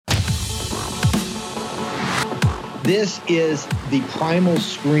This is the primal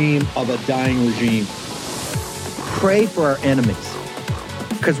scream of a dying regime. Pray for our enemies,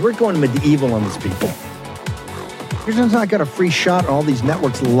 because we're going medieval on these people. You're just not got a free shot on all these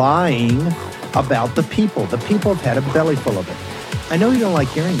networks lying about the people. The people have had a belly full of it. I know you don't like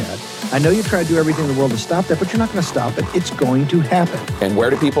hearing that. I know you try to do everything in the world to stop that, but you're not going to stop it. It's going to happen. And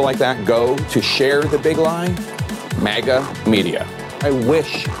where do people like that go to share the big lie? MAGA media. I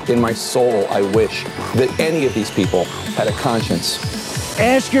wish, in my soul, I wish that any of these people had a conscience.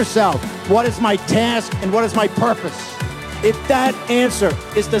 Ask yourself, what is my task and what is my purpose? If that answer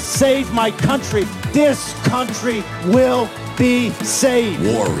is to save my country, this country will be saved.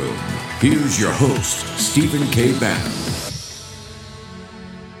 War Room. Here's your host, Stephen K. Bannon.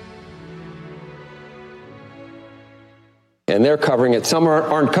 And they're covering it. Some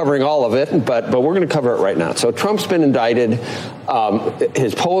aren't covering all of it, but we're going to cover it right now. So Trump's been indicted.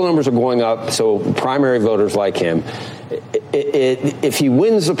 His poll numbers are going up, so primary voters like him. If he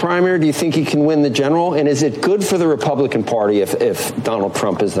wins the primary, do you think he can win the general? And is it good for the Republican Party if Donald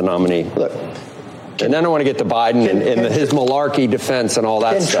Trump is the nominee? Look. And then I want to get to Biden and his malarkey defense and all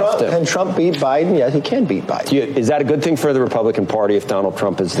that stuff. Can Trump beat Biden? Yeah, he can beat Biden. Is that a good thing for the Republican Party if Donald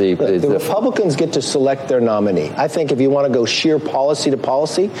Trump is the Republicans get to select their nominee. I think if you want to go sheer policy to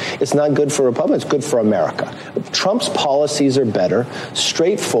policy, it's not good for Republicans. It's good for America. Trump's policies are better,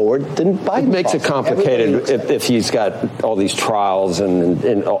 straightforward than Biden's. It makes it complicated if he's got all these trials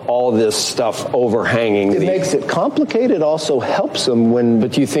and all this stuff overhanging. It makes it complicated. It also helps him when.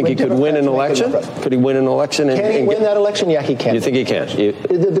 But do you think he could win an election? Could he win an election? Can he win that election? Yeah, he can. You think he can?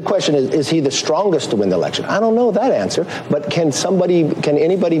 The question is he the strongest to win the election? I don't know that answer, but can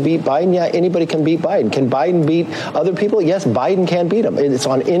anybody beat Biden? Yeah, anybody can beat Biden. Can Biden beat other people? Yes, Biden can beat him. It's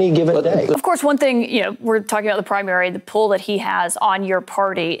on any given day. Of course, one thing, we're talking about the primary, the pull that he has on your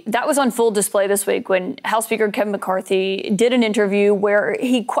party. That was on full display this week when House Speaker Kevin McCarthy did an interview where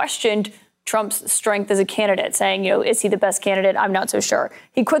he questioned Trump's strength as a candidate, saying, is he the best candidate? I'm not so sure.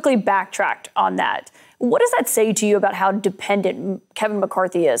 He quickly backtracked on that. What does that say to you about how dependent Kevin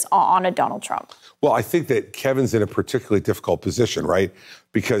McCarthy is on a Donald Trump? Well, I think that Kevin's in a particularly difficult position, right?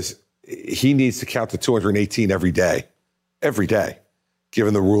 Because he needs to count to 218 every day,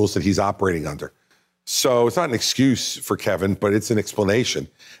 given the rules that he's operating under. So it's not an excuse for Kevin, but it's an explanation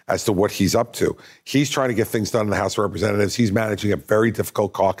as to what he's up to. He's trying to get things done in the House of Representatives. He's managing a very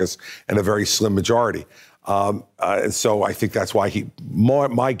difficult caucus and a very slim majority. And so I think that's why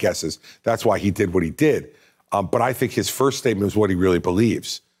my guess is that's why he did what he did. But I think his first statement is what he really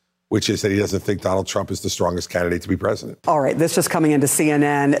believes, which is that he doesn't think Donald Trump is the strongest candidate to be president. All right, this just coming into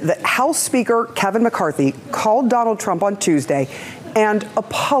CNN. The House Speaker Kevin McCarthy called Donald Trump on Tuesday and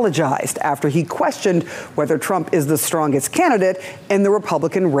apologized after he questioned whether Trump is the strongest candidate in the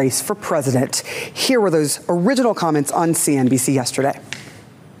Republican race for president. Here were those original comments on CNBC yesterday.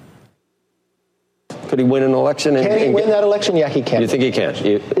 Could he win an election? Can he win that election? Yeah, he can. You think he can?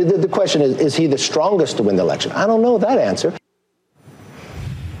 The question is he the strongest to win the election? I don't know that answer.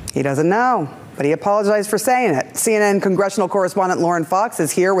 He doesn't know, but he apologized for saying it. CNN congressional correspondent Lauren Fox is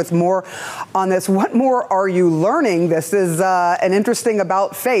here with more on this. What more are you learning? This is an interesting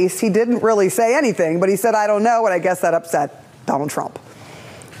about face. He didn't really say anything, but he said, I don't know, and I guess that upset Donald Trump.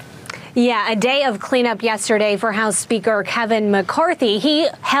 Yeah, a day of cleanup yesterday for House Speaker Kevin McCarthy. He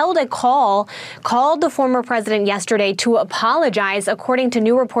held a called the former president yesterday to apologize, according to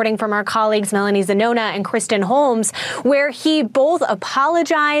new reporting from our colleagues Melanie Zanona and Kristen Holmes, where he both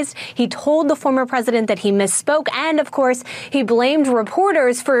apologized. He told the former president that he misspoke. And, of course, he blamed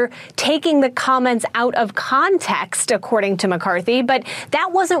reporters for taking the comments out of context, according to McCarthy. But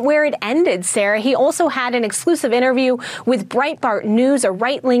that wasn't where it ended, Sarah. He also had an exclusive interview with Breitbart News, a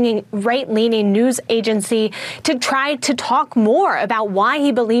right-leaning news agency, to try to talk more about why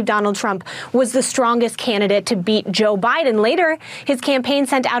he believed Donald Trump was the strongest candidate to beat Joe Biden. Later, his campaign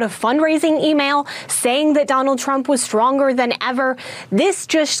sent out a fundraising email saying that Donald Trump was stronger than ever. This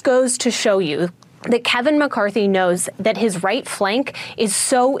just goes to show you that Kevin McCarthy knows that his right flank is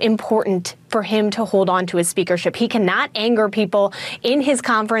so important for him to hold on to his speakership. He cannot anger people in his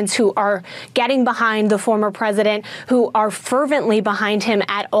conference who are getting behind the former president, who are fervently behind him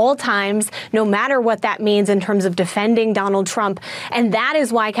at all times, no matter what that means in terms of defending Donald Trump. And that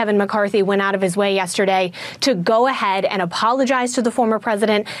is why Kevin McCarthy went out of his way yesterday to go ahead and apologize to the former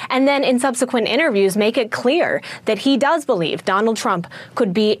president, and then in subsequent interviews make it clear that he does believe Donald Trump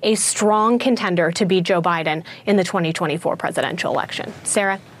could be a strong contender to beat Joe Biden in the 2024 presidential election.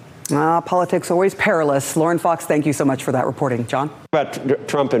 Sarah? Politics always perilous. Lauren Fox, thank you so much for that reporting. John? About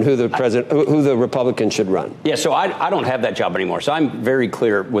Trump and who the Republicans should run. Yeah, so I don't have that job anymore. So I'm very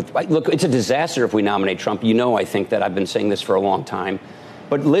clear with, look, it's a disaster if we nominate Trump. You know, I think that I've been saying this for a long time.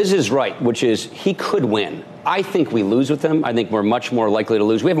 But Liz is right, which is he could win. I think we lose with him. I think we're much more likely to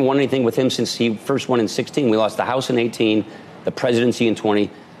lose. We haven't won anything with him since he first won in 16. We lost the House in 18, the presidency in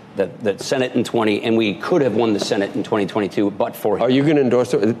 20. The Senate in 20, and we could have won the Senate in 2022, but for him. Are you going to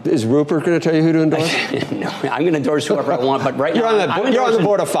endorse it? Is Rupert going to tell you who to endorse? No, I'm going to endorse whoever I want, but right now... You're on the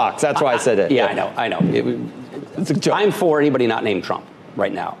board of Fox. That's why I said it. Yeah, I know. It's a joke. I'm for anybody not named Trump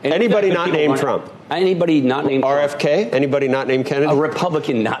right now. Anybody not named Trump? Anybody not named RFK? Trump. Anybody not named Kennedy? A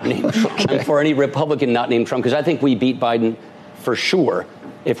Republican not named Trump. Okay. I'm for any Republican not named Trump, because I think we beat Biden for sure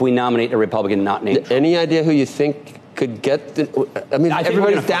if we nominate a Republican not named Trump. Any idea who you think could get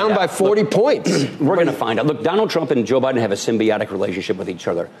everybody's down by 40 points. We're going to find out. Look, Donald Trump and Joe Biden have a symbiotic relationship with each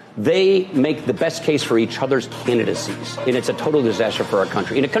other. They make the best case for each other's candidacies, and it's a total disaster for our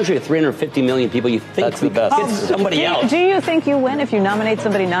country. In a country of 350 million people, you think we could get somebody else. Do you think you win if you nominate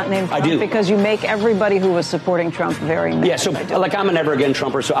somebody not named Trump? I do. Because you make everybody who was supporting Trump very mad. Yeah, so like I'm a never again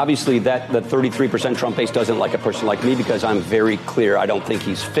Trumper, so obviously the 33% Trump base doesn't like a person like me because I'm very clear. I don't think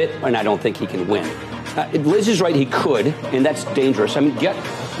he's fit, and I don't think he can win. Liz is right, he could, and that's dangerous. I mean,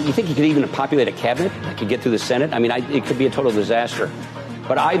 you think he could even populate a cabinet that could get through the Senate? I mean, it could be a total disaster.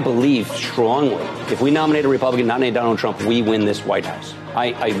 But I believe strongly, if we nominate a Republican, nominate Donald Trump, we win this White House.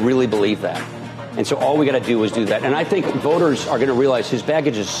 I really believe that. And so all we got to do is do that. And I think voters are going to realize his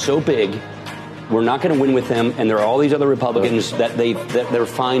baggage is so big, we're not going to win with him, and there are all these other Republicans that they're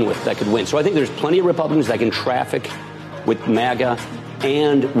fine with that could win. So I think there's plenty of Republicans that can traffic with MAGA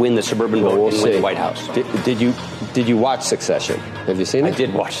and win the suburban vote and win the White House. Did you watch Succession? Have you seen it? I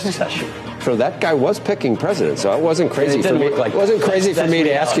did watch Succession. So that guy was picking president, so it wasn't crazy for me. It wasn't crazy for me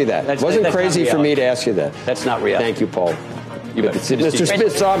to ask you that. It wasn't crazy for me to ask you that. That's not reality. Thank you, Paul. You bet. Mr.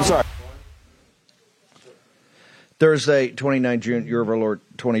 Smith, I'm sorry. Thursday, 29 June, year of our Lord,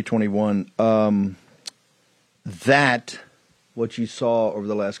 2021. What you saw over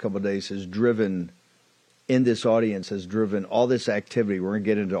the last couple of days has driven... in this audience has driven all this activity. We're going to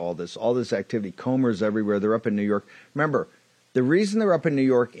get into all this activity. Comer's everywhere. They're up in New York. Remember, the reason they're up in New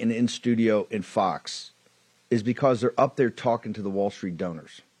York and in studio in Fox is because they're up there talking to the Wall Street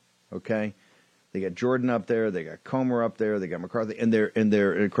donors. Okay? They got Jordan up there. They got Comer up there. They got McCarthy. And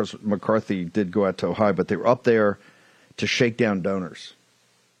of course, McCarthy did go out to Ohio, but they were up there to shake down donors.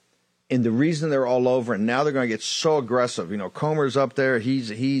 And the reason they're all over, and now they're going to get so aggressive. You know, Comer's up there.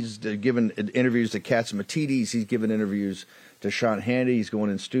 He's given interviews to Katz-Matidis. He's given interviews to Sean Hannity. He's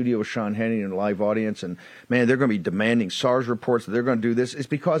going in studio with Sean Hannity in a live audience. And, man, they're going to be demanding SARS reports. They're going to do this. It's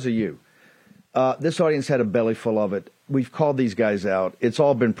because of you. This audience had a belly full of it. We've called these guys out. It's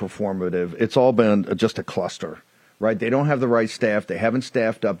all been performative. It's all been just a cluster. Right, they don't have the right staff. They haven't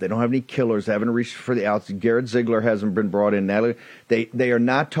staffed up. They don't have any killers. They haven't reached for the outside. Garrett Ziegler hasn't been brought in. Natalie, they are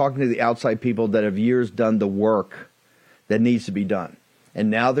not talking to the outside people that have years done the work that needs to be done.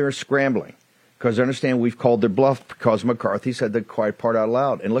 And now they're scrambling because they understand we've called their bluff because McCarthy said the quiet part out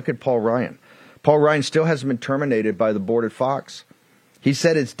loud. And look at Paul Ryan. Paul Ryan still hasn't been terminated by the board at Fox. He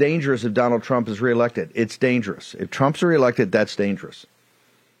said it's dangerous if Donald Trump is reelected. It's dangerous. If Trump's reelected, that's dangerous.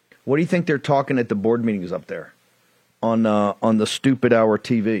 What do you think they're talking at the board meetings up there? On the stupid hour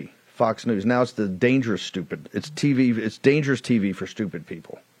TV, Fox News. Now it's the dangerous stupid. It's TV. It's dangerous TV for stupid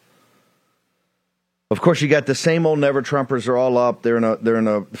people. Of course, you got the same old never Trumpers are all up. They're in a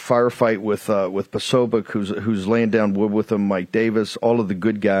firefight with Posobiec, who's laying down wood with them. Mike Davis, all of the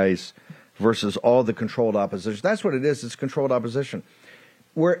good guys versus all the controlled opposition. That's what it is. It's controlled opposition.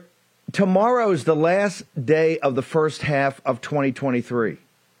 Tomorrow is the last day of the first half of 2023.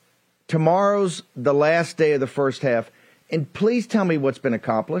 Tomorrow's the last day of the first half. And please tell me what's been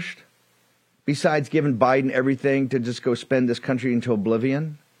accomplished besides giving Biden everything to just go spend this country into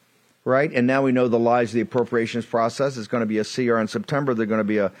oblivion, right? And now we know the lies of the appropriations process. It's going to be a CR in September. There's going to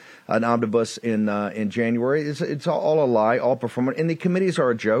be an omnibus in January. It's all a lie, all performance. And the committees are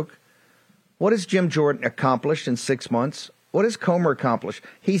a joke. What has Jim Jordan accomplished in 6 months? What has Comer accomplished?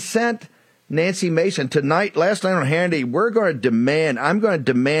 He sent Nancy Mason last night on Hannity, I'm going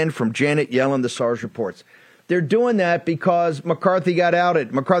to demand from Janet Yellen the SARS reports. They're doing that because McCarthy got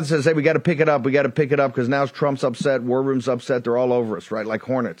outed. McCarthy says, hey, we got to pick it up. We got to pick it up because now Trump's upset. War Room's upset. They're all over us, right? Like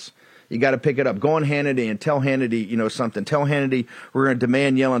hornets. You got to pick it up. Go on Hannity and tell Hannity, something. Tell Hannity we're going to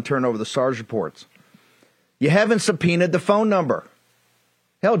demand Yellen turn over the SARS reports. You haven't subpoenaed the phone number.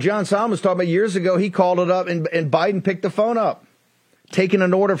 Hell, John Solomon's talking about years ago. He called it up and Biden picked the phone up. Taking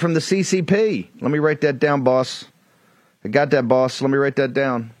an order from the CCP. Let me write that down, boss. I got that, boss. Let me write that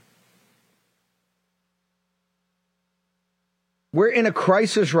down. We're in a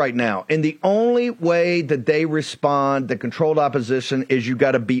crisis right now, and the only way that they respond, the controlled opposition, is you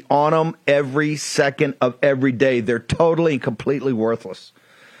got to be on them every second of every day. They're totally and completely worthless.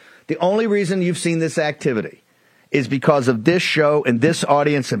 The only reason you've seen this activity is because of this show and this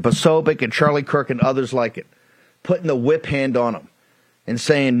audience and Posobiec and Charlie Kirk and others like it, putting the whip hand on them and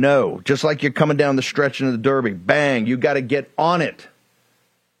saying no, just like you're coming down the stretch into the Derby. Bang, you got to get on it,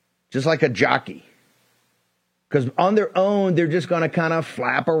 just like a jockey. Because on their own, they're just going to kind of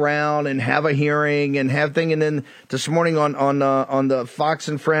flap around and have a hearing and have thing. And then this morning on the Fox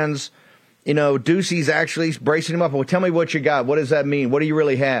and Friends, you know, Ducey's actually bracing him up. Well, tell me what you got. What does that mean? What do you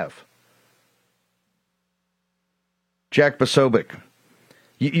really have? Jack Posobiec,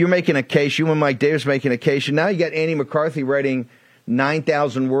 you're making a case. You and Mike Davis making a case. And now you got Andy McCarthy writing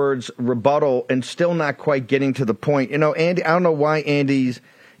 9,000 words rebuttal and still not quite getting to the point. You know, Andy, I don't know why Andy's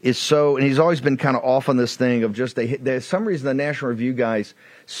is so, and he's always been kind of off on this thing of just, there's some reason the National Review guys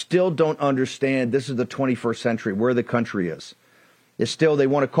still don't understand this is the 21st century, where the country is. It's still, they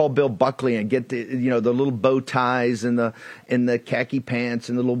want to call Bill Buckley and get the, you know, the little bow ties and the khaki pants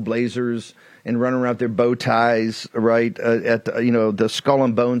and the little blazers and run around their bow ties, right, at the, you know, the Skull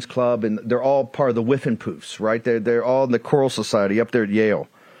and Bones Club, and they're all part of the Whiffenpoofs, right? They're all in the Choral Society up there at Yale.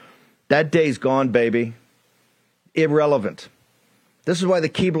 That day's gone, baby. Irrelevant. This is why the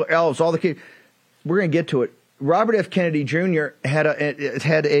Keebler Elves, all the Keebler, we're going to get to it. Robert F. Kennedy Jr. had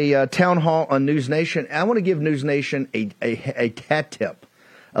a town hall on News Nation. I want to give News Nation a cat tip.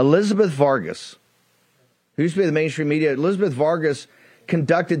 Elizabeth Vargas, who used to be the mainstream media, Elizabeth Vargas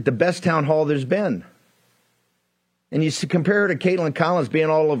conducted the best town hall there's been. And you compare her to Caitlin Collins being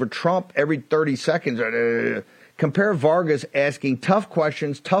all over Trump every 30 seconds. Compare Vargas asking tough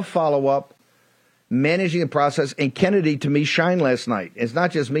questions, tough follow-up, managing the process, and Kennedy, to me, shined last night. It's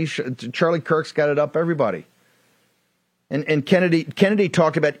not just me. Charlie Kirk's got it up, everybody. And Kennedy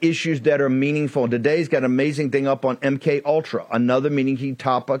talked about issues that are meaningful. Today he's got an amazing thing up on MK Ultra, another meaningful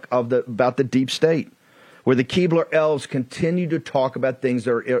topic about the deep state, where the Keebler Elves continue to talk about things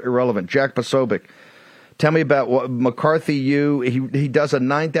that are irrelevant. Jack Posobiec, tell me about what McCarthy, he does a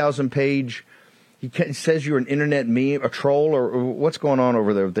 9,000-page, he says you're an internet meme, a troll, or what's going on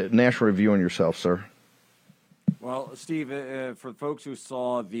over there with the National Review and yourself, sir? Well, Steve, for folks who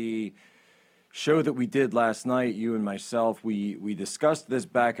saw the show that we did last night, you and myself, we discussed this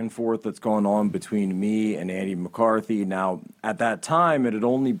back and forth that's going on between me and Andy McCarthy. Now, at that time, it had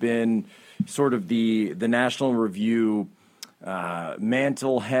only been sort of the National Review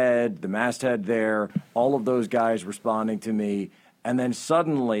mantle head, the masthead there, all of those guys responding to me. And then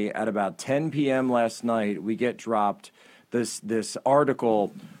suddenly, at about 10 p.m. last night, we get dropped this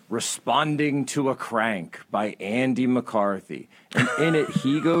article, Responding to a Crank by Andy McCarthy. And in it,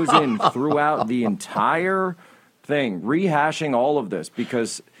 he goes in throughout the entire thing, rehashing all of this,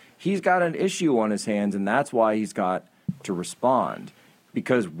 because he's got an issue on his hands, and that's why he's got to respond.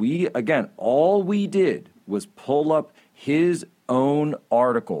 Because all we did was pull up his own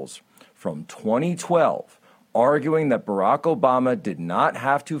articles from 2012, arguing that Barack Obama did not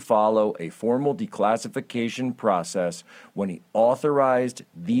have to follow a formal declassification process when he authorized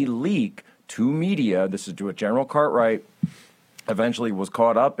the leak to media. This is what General Cartwright eventually was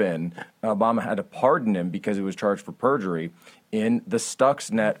caught up in. Obama had to pardon him because he was charged for perjury in the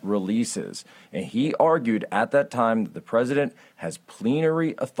Stuxnet releases. And he argued at that time that the president has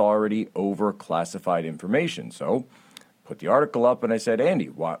plenary authority over classified information. So put the article up, and I said, Andy,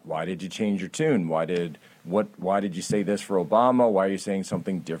 why did you change your tune? Why did you say this for Obama? Why are you saying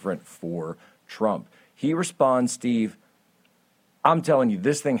something different for Trump? He responds, Steve, I'm telling you,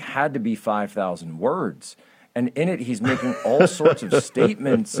 this thing had to be 5,000 words. And in it, he's making all sorts of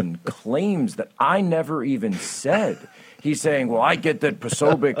statements and claims that I never even said. He's saying, well, I get that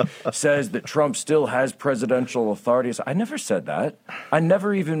Posobiec says that Trump still has presidential authority. I never said that. I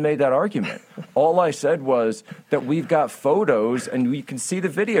never even made that argument. All I said was that we've got photos, and we can see the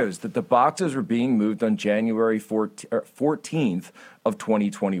videos, that the boxes were being moved on January 14th of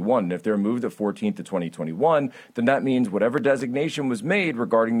 2021. And if they're moved at 14th of 2021, then that means whatever designation was made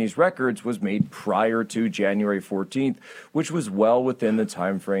regarding these records was made prior to January 14th, which was well within the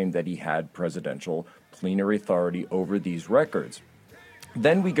time frame that he had presidential plenary authority over these records.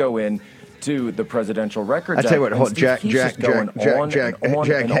 Then we go in to the Presidential Records Act. I tell you what, Jack,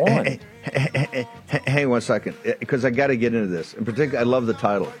 hang on 1 second, because I got to get into this. In particular, I love the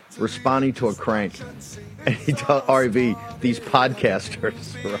title, Responding to a Crank. And he tells RV, these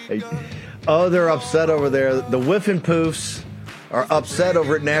podcasters, right? Oh, they're upset over there. The Whiffenpoofs are upset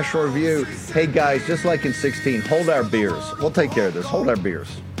over at National Review. Hey, guys, just like in 16, hold our beers. We'll take care of this. Hold our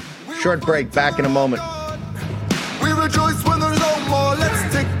beers. Short break, back in a moment. We rejoice when there's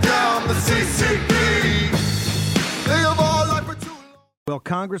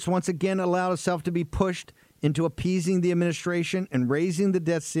Congress once again allowed itself to be pushed into appeasing the administration and raising the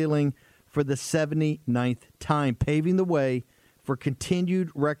debt ceiling for the 79th time, paving the way for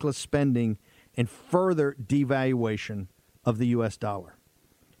continued reckless spending and further devaluation of the U.S. dollar.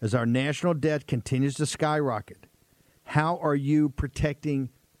 As our national debt continues to skyrocket, how are you protecting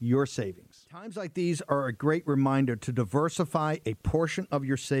your savings? Times like these are a great reminder to diversify a portion of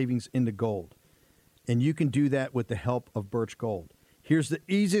your savings into gold. And you can do that with the help of Birch Gold. Here's the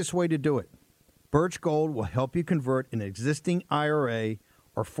easiest way to do it. Birch Gold will help you convert an existing IRA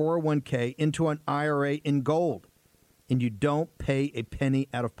or 401k into an IRA in gold, and you don't pay a penny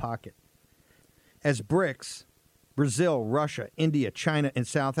out of pocket. As BRICS, Brazil, Russia, India, China, and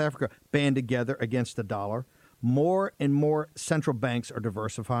South Africa band together against the dollar, more and more central banks are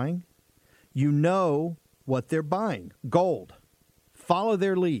diversifying. You know what they're buying, gold. Follow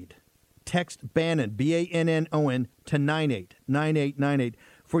their lead. Text Bannon, B-A-N-N-O-N, to 989898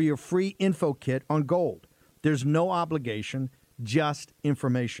 for your free info kit on gold. There's no obligation, just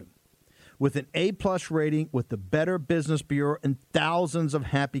information. With an A-plus rating with the Better Business Bureau and thousands of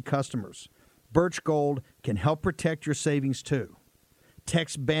happy customers, Birch Gold can help protect your savings too.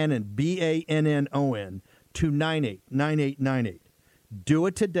 Text Bannon, B-A-N-N-O-N, to 989898. Do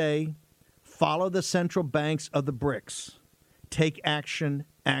it today. Follow the central banks of the BRICS. Take action,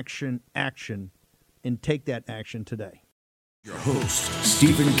 action, action, and take that action today. Your host,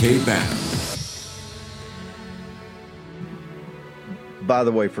 Stephen K. Bannon. By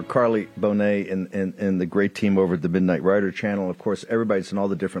the way, for Carly Bonet and the great team over at the Midnight Rider channel, of course, everybody's in all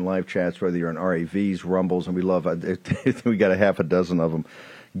the different live chats, whether you're in RAVs, Rumbles, and we love it. We got a half a dozen of them.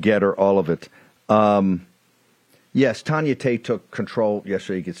 Getter, all of it. Yes, Tanya Tate took control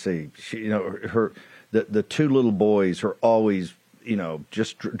yesterday. You could see, the two little boys are always,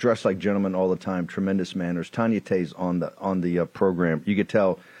 just dressed like gentlemen all the time. Tremendous manners. Tanya Tate's on the program. You could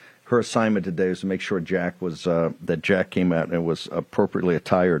tell her assignment today was to make sure Jack came out and was appropriately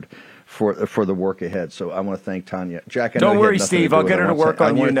attired for the work ahead. So I want to thank Tanya. Jack, don't worry, Steve. I'll get her to work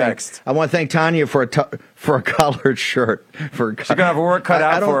on you next. I want to thank Tanya for a collared shirt. She's gonna have her work cut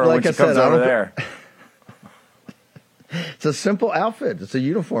out for her when she comes over there. It's a simple outfit. It's a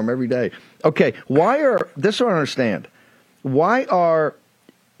uniform every day. Okay, this I don't understand. Why are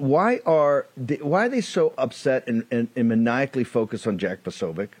they so upset and maniacally focused on Jack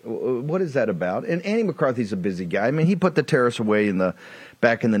Posobiec? What is that about? And Andy McCarthy's a busy guy. I mean, he put the terrorists away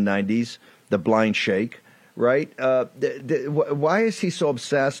back in the 90s, the blind shake, right? Why is he so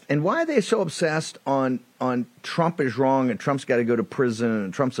obsessed? And why are they so obsessed on Trump is wrong and Trump's got to go to prison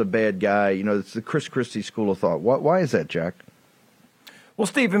and Trump's a bad guy? It's the Chris Christie school of thought. Why is that, Jack? Well,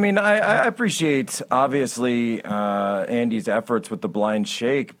 Steve, I mean, I appreciate, obviously, Andy's efforts with the blind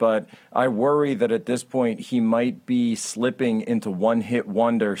shake, but I worry that at this point he might be slipping into one-hit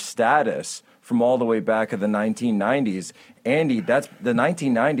wonder status from all the way back of the 1990s. Andy, that's the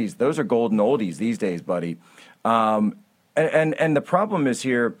 1990s. Those are golden oldies these days, buddy. And the problem is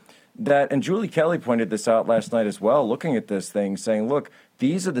here that, and Julie Kelly pointed this out last night as well, looking at this thing, saying, look,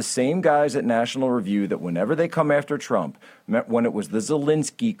 these are the same guys at National Review that whenever they come after Trump, when it was the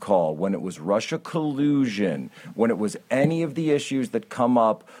Zelensky call, when it was Russia collusion, when it was any of the issues that come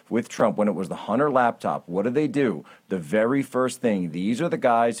up with Trump, when it was the Hunter laptop, what do? The very first thing, these are the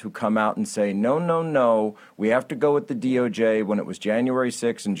guys who come out and say, no, we have to go with the DOJ. When it was January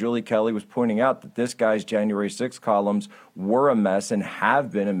 6th, and Julie Kelly was pointing out that this guy's January 6th columns were a mess and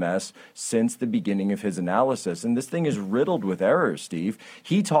have been a mess since the beginning of his analysis. And this thing is riddled with errors, Steve.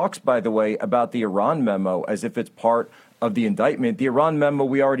 He talks, by the way, about the Iran memo as if it's part of the indictment. The Iran memo,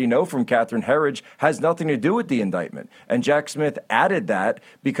 we already know from Catherine Herridge, has nothing to do with the indictment. And Jack Smith added that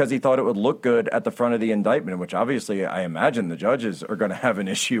because he thought it would look good at the front of the indictment, which obviously I imagine the judges are going to have an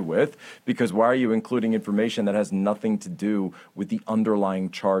issue with, because why are you including information that has nothing to do with the underlying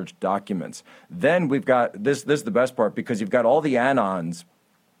charged documents? Then we've got, this is the best part, because you've got all the anons,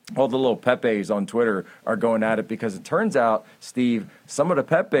 all the little Pepes on Twitter are going at it, because it turns out, Steve, some of the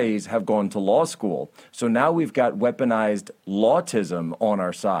Pepes have gone to law school. So now we've got weaponized lawtism on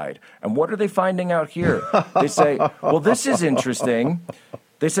our side. And what are they finding out here? They say, well, this is interesting.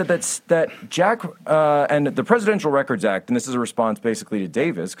 They said that Jack and the Presidential Records Act, and this is a response basically to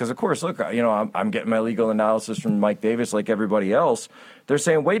Davis, because, of course, look, I'm getting my legal analysis from Mike Davis like everybody else. They're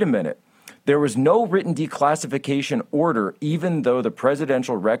saying, wait a minute. There was no written declassification order, even though the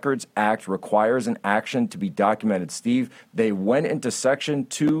Presidential Records Act requires an action to be documented. Steve, they went into Section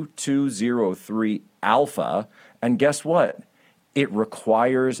 2203 Alpha, and guess what? It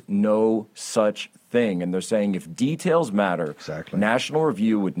requires no such thing. And they're saying if details matter, National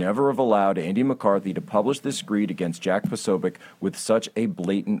Review would never have allowed Andy McCarthy to publish this screed against Jack Posobiec with such a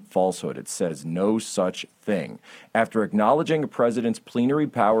blatant falsehood. It says no such thing. After acknowledging a president's plenary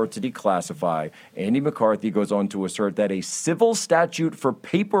power to declassify, Andy McCarthy goes on to assert that a civil statute for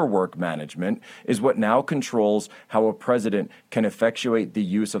paperwork management is what now controls how a president can effectuate the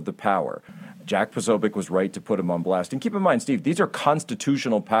use of the power. Jack Posobiec was right to put him on blast. And keep in mind, Steve, these are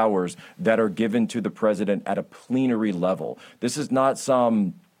constitutional powers that are given to the president at a plenary level. This is not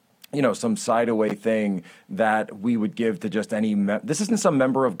some side-away thing that we would give to just any this isn't some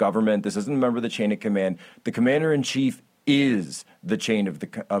member of government. This isn't a member of the chain of command. The commander-in-chief is the chain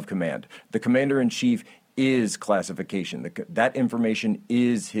of command. The commander-in-chief is classification. That information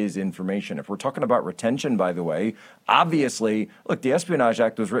is his information. If we're talking about retention, by the way, obviously, look, the Espionage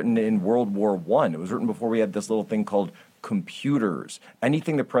Act was written in World War I. It was written before we had this little thing called computers.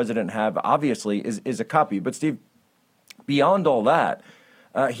 Anything the president have, obviously, is a copy. But, Steve, beyond all that,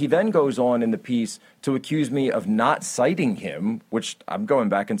 he then goes on in the piece to accuse me of not citing him, which I'm going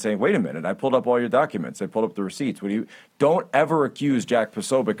back and saying, wait a minute, I pulled up all your documents. I pulled up the receipts. Don't ever accuse Jack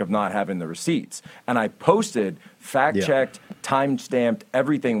Posobiec of not having the receipts. And I posted, fact-checked, time-stamped,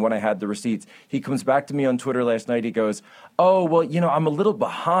 everything when I had the receipts. He comes back to me on Twitter last night. He goes, oh, well, I'm a little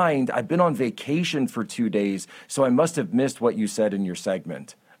behind. I've been on vacation for 2 days, so I must have missed what you said in your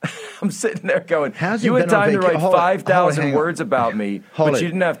segment. I'm sitting there going, you had time to write 5,000 words about me, but you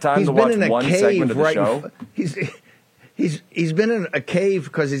didn't have time to watch one segment of the show? He's been in a cave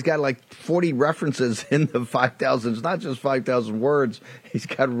because he's got like 40 references in the 5,000. It's not just 5,000 words. He's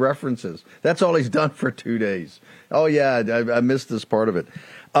got references. That's all he's done for 2 days. Oh, yeah, I missed this part of it.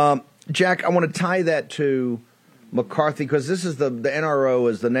 Jack, I want to tie that to McCarthy, because this is the NRO,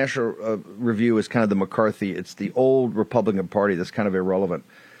 is the National Review, is kind of the McCarthy. It's the old Republican Party that's kind of irrelevant.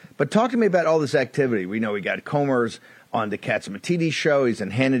 But talk to me about all this activity. We know we got Comer's on the Katz-Matidis show. He's in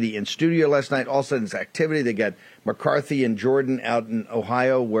Hannity in studio last night. All of a sudden, this activity. They got McCarthy and Jordan out in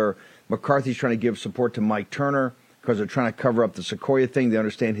Ohio, where McCarthy's trying to give support to Mike Turner because they're trying to cover up the Sequoia thing. They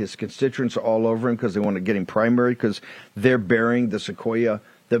understand his constituents are all over him because they want to get him primary because they're burying the Sequoia.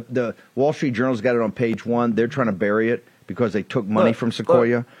 The Wall Street Journal's got it on page 1. They're trying to bury it because they took money from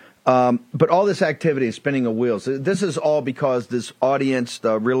Sequoia. But all this activity is spinning of wheels. This is all because this audience,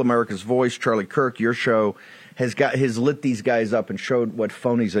 the Real America's Voice, Charlie Kirk, your show, has lit these guys up and showed what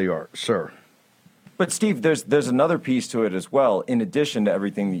phonies they are, sir. But, Steve, there's another piece to it as well, in addition to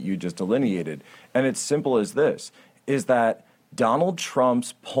everything that you just delineated. And it's simple as this, is that Donald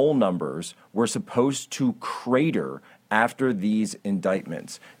Trump's poll numbers were supposed to crater after these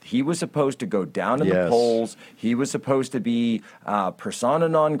indictments. He was supposed to go down in the polls. He was supposed to be persona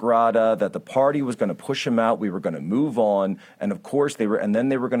non grata, that the party was going to push him out. We were going to move on. And of course, they were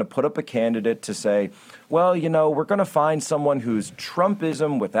going to put up a candidate to say, well, we're going to find someone who's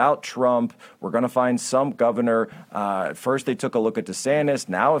Trumpism without Trump. We're going to find some governor. At first, they took a look at DeSantis.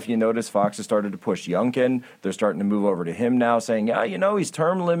 Now, if you notice, Fox has started to push Youngkin. They're starting to move over to him now, saying, he's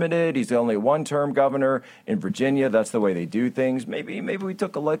term limited. He's only a one-term governor in Virginia. That's the way they do things. Maybe we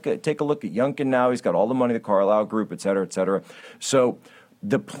take a look at Youngkin now. He's got all the money, the Carlyle Group, et cetera, et cetera. So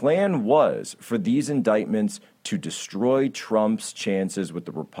the plan was for these indictments to destroy Trump's chances with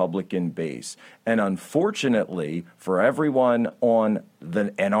the Republican base. And unfortunately, for everyone on the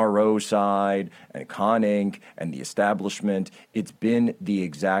NRO side and Con Inc. and the establishment, it's been the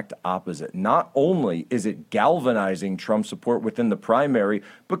exact opposite. Not only is it galvanizing Trump support within the primary,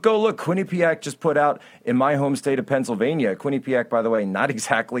 but go look, Quinnipiac just put out in my home state of Pennsylvania, Quinnipiac, by the way, not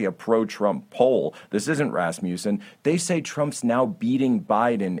exactly a pro-Trump poll. This isn't Rasmussen. They say Trump's now beating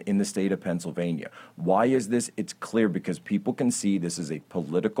Biden in the state of Pennsylvania. Why is this? It's clear because people can see this is a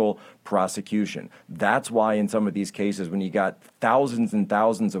political prosecution. That's why in some of these cases, when you got thousands and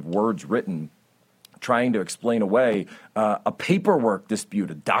thousands of words written trying to explain away a paperwork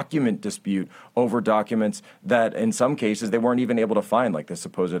dispute, a document dispute over documents that in some cases they weren't even able to find, like the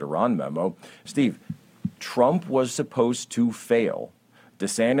supposed Iran memo. Steve, Trump was supposed to fail.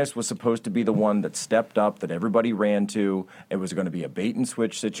 DeSantis was supposed to be the one that stepped up, that everybody ran to. It was going to be a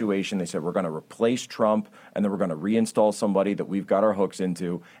bait-and-switch situation. They said, we're going to replace Trump, and then we're going to reinstall somebody that we've got our hooks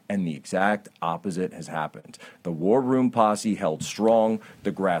into, and the exact opposite has happened. The War Room posse held strong.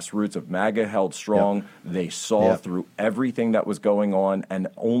 The grassroots of MAGA held strong. Yep. They saw through everything that was going on, and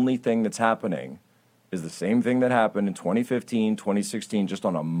the only thing that's happening is the same thing that happened in 2015, 2016, just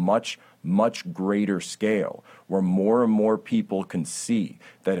on a much, much greater scale, where more and more people can see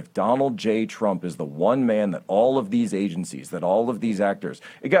that if Donald J. Trump is the one man that all of these agencies, that all of these actors,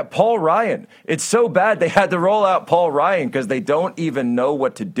 it got Paul Ryan. It's so bad they had to roll out Paul Ryan because they don't even know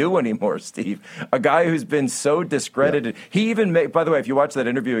what to do anymore, Steve. A guy who's been so discredited. Yeah. He even made, by the way, if you watch that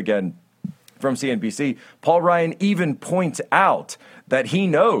interview again from CNBC, Paul Ryan even points out that he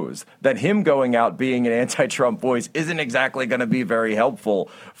knows that him going out being an anti-Trump voice isn't exactly going to be very helpful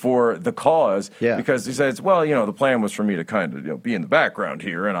for the cause. Yeah. Because he says, well, the plan was for me to kind of be in the background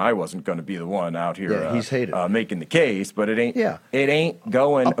here, and I wasn't going to be the one out here he's hated. Making the case. But it ain't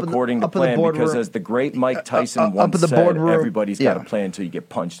going according to plan because, as the great Mike Tyson once said, everybody's got a plan until you get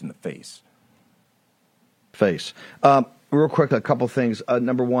punched in the face. Real quick, a couple things.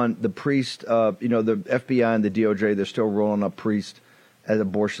 Number one, the priest, the FBI and the DOJ, they're still rolling up priests at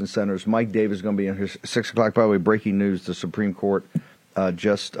abortion centers. Mike Davis is going to be in here 6 o'clock. By the way, breaking news, the Supreme Court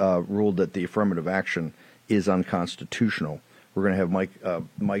just ruled that the affirmative action is unconstitutional. We're going to have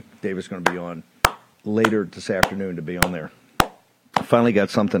Mike Davis going to be on later this afternoon to be on there. Finally got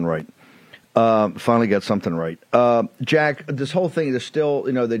something right. Jack, this whole thing, there's still,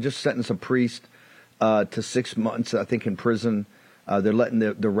 they just sentenced a priest to 6 months, I think, in prison. They're letting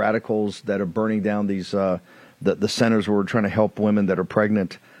the radicals that are burning down these the centers where we're trying to help women that are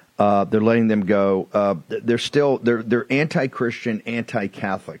pregnant. They're letting them go. They're anti-Christian,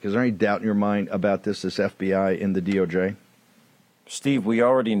 anti-Catholic. Is there any doubt in your mind about this FBI and the DOJ? Steve, we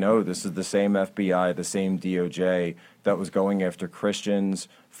already know this is the same FBI, the same DOJ that was going after Christians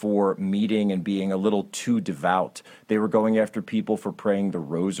for meeting and being a little too devout. They were going after people for praying the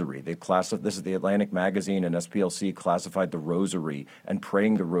rosary. This is the Atlantic Magazine and SPLC classified the rosary and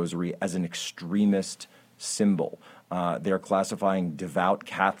praying the rosary as an extremist symbol. They're classifying devout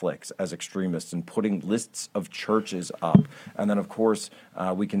Catholics as extremists and putting lists of churches up. And then, of course,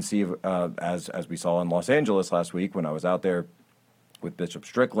 we can see, as we saw in Los Angeles last week when I was out there with Bishop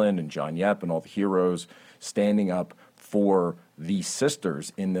Strickland and John Yep and all the heroes standing up for the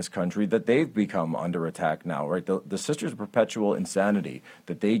sisters in this country, that they've become under attack now, right? The Sisters of Perpetual Insanity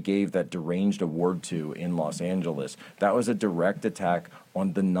that they gave that deranged award to in Los Angeles, that was a direct attack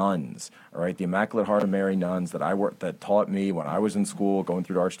on the nuns, all right? The Immaculate Heart of Mary nuns that taught me when I was in school, going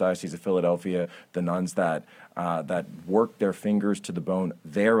through the Archdiocese of Philadelphia, the nuns that worked their fingers to the bone,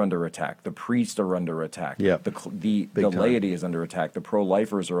 they're under attack. The priests are under attack. Yep. The laity is under attack. The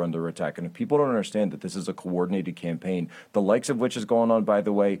pro-lifers are under attack. And if people don't understand that this is a coordinated campaign, the likes of which is going on, by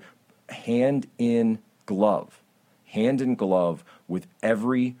the way, hand in glove with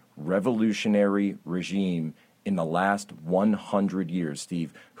every revolutionary regime in the last 100 years,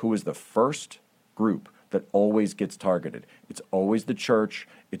 Steve, who is the first group that always gets targeted. It's always the church,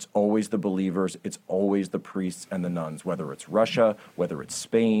 it's always the believers, it's always the priests and the nuns, whether it's Russia, whether it's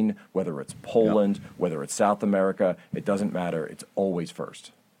Spain, whether it's Poland, whether it's South America, it doesn't matter, it's always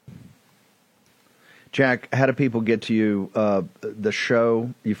first. Jack, how do people get to you? The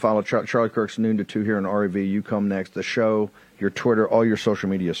show, you follow Charlie Kirk's noon to 2 here on REV, you come next, the show, your Twitter, all your social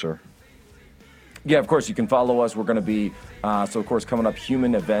media, sir. Yeah, of course, you can follow us. We're going to be, of course, coming up,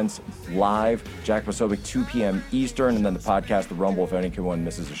 Human Events Live, Jack Posobiec, 2 p.m. Eastern, and then the podcast, The Rumble, if anyone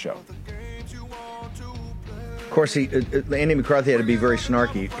misses a show. Of course, Andy McCarthy had to be very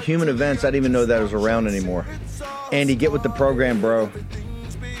snarky. Human Events, I didn't even know that was around anymore. Andy, get with the program, bro.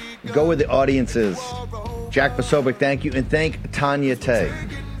 Go where the audience is. Jack Posobiec, thank you, and thank Tanya Tay.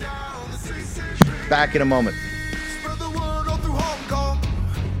 Back in a moment.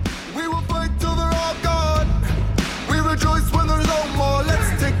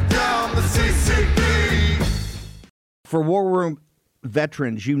 For War Room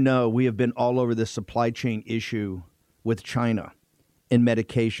veterans, we have been all over this supply chain issue with China and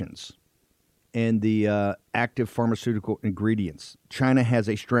medications and the active pharmaceutical ingredients. China has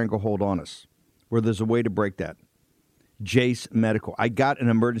a stranglehold on us where there's a way to break that. Jace Medical. I got an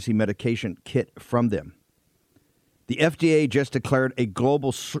emergency medication kit from them. The FDA just declared a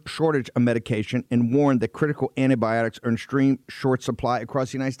global shortage of medication and warned that critical antibiotics are in extreme short supply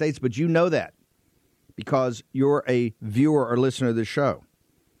across the United States. But you know that because you're a viewer or listener to the show.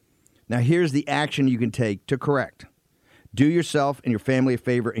 Now, here's the action you can take to correct. Do yourself and your family a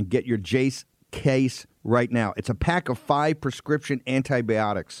favor and get your Jace case right now. It's a pack of 5 prescription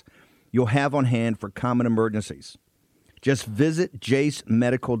antibiotics you'll have on hand for common emergencies. Just visit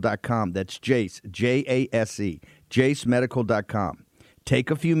jacemedical.com. That's Jace, J-A-S-E, jacemedical.com. Take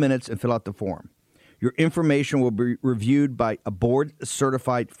a few minutes and fill out the form. Your information will be reviewed by a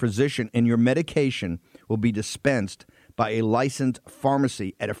board-certified physician, and your medication will be dispensed by by a licensed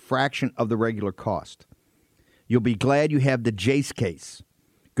pharmacy at a fraction of the regular cost. You'll be glad you have the Jase case.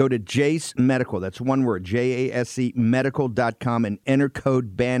 Go to Jase Medical, that's one word, Jase medical.com, and enter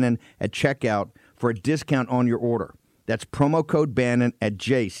code Bannon at checkout for a discount on your order. That's promo code Bannon at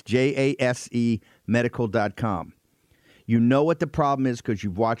Jase, Jase medical.com. You know what the problem is because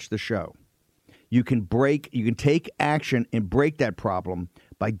you've watched the show. You can take action and break that problem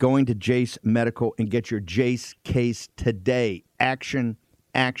by going to Jase Medical and get your Jase case today. Action,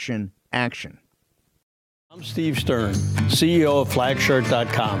 action, action. I'm Steve Stern, CEO of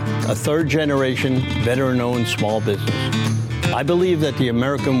Flagshirt.com, a third-generation, veteran-owned small business. I believe that the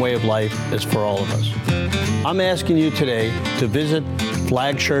American way of life is for all of us. I'm asking you today to visit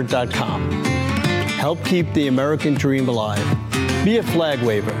Flagshirt.com. Help keep the American dream alive. Be a flag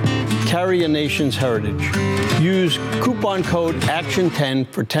waver. Carry a nation's heritage. Use coupon code ACTION10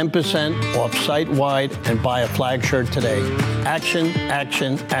 for 10% off site-wide and buy a flag shirt today. Action,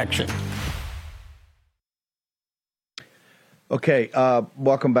 action, action. Okay,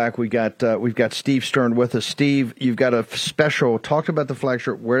 welcome back. We've got Steve Stern with us. Steve, you've got a special. Talk about the flag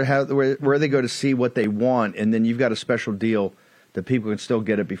shirt. Where they go to see what they want, and then you've got a special deal that people can still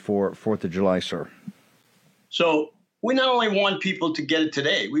get it before 4th of July, sir. So we not only want people to get it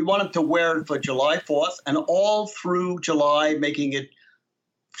today, we want them to wear it for July 4th and all through July, making it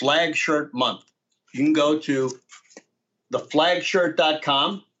Flag Shirt Month. You can go to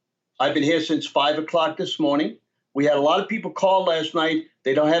theflagshirt.com. I've been here since 5 o'clock this morning. We had a lot of people call last night.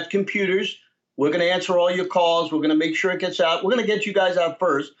 They don't have computers. We're going to answer all your calls. We're going to make sure it gets out. We're going to get you guys out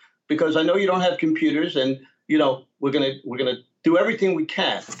first because I know you don't have computers, and we're going to do everything we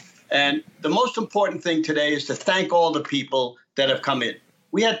can. And the most important thing today is to thank all the people that have come in.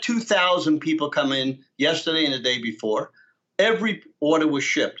 We had 2,000 people come in yesterday and the day before. Every order was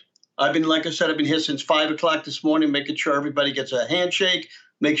shipped. Like I said, I've been here since 5 o'clock this morning, making sure everybody gets a handshake,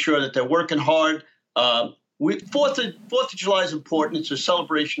 make sure that they're working hard. 4th of July is important. It's a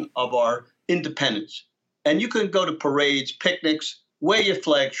celebration of our independence. And you can go to parades, picnics, wear your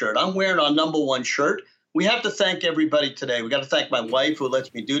flag shirt. I'm wearing our #1 shirt. We have to thank everybody today. We got to thank my wife who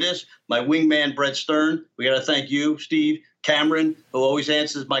lets me do this, my wingman, Brett Stern. We got to thank you, Steve, Cameron, who always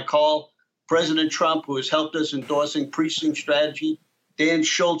answers my call, President Trump, who has helped us endorsing precinct strategy, Dan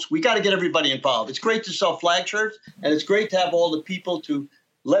Schultz. We got to get everybody involved. It's great to sell flag shirts, and it's great to have all the people to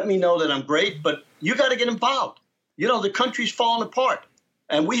let me know that I'm great, but you got to get involved. The country's falling apart,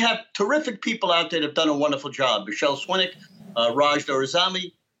 and we have terrific people out there that have done a wonderful job. Michelle Swinnick, Raj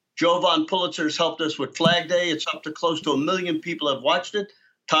Dorazami, Jovan Pulitzer has helped us with Flag Day. It's up to close to 1 million people have watched it.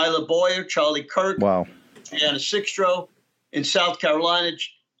 Tyler Boyer, Charlie Kirk, wow, Anna Sixtro in South Carolina,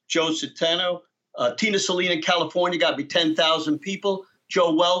 Joe Citano, Tina Salina in California got me 10,000 people.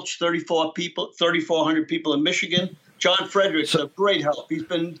 Joe Welch, 3,400 people in Michigan. John Fredericks, a great help. He's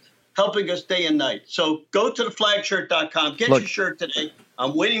been helping us day and night. So go to theflagshirt.com. Get your shirt today.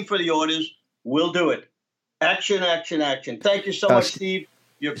 I'm waiting for the orders. We'll do it. Action, action, action. Thank you so much, Steve.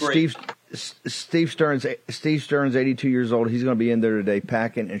 You're great. Steve Stern's 82 years old. He's going to be in there today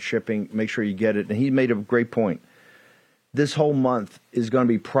packing and shipping. Make sure you get it. And he made a great point. This whole month is going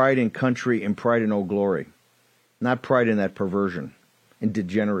to be pride in country and pride in old glory, not pride in that perversion and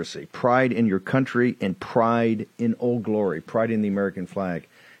degeneracy. Pride in your country and pride in old glory, pride in the American flag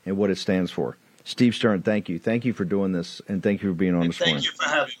and what it stands for. Steve Stern, thank you. Thank you for doing this, and thank you for being on this morning. Thank you for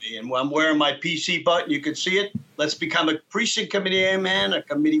having me. And I'm wearing my PC button. You can see it. Let's become a precinct committee man, a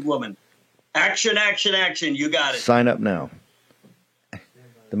committee woman. Action, action, action. You got it. Sign up now.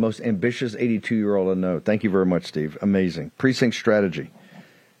 The most ambitious 82-year-old I know. Thank you very much, Steve. Amazing. Precinct strategy.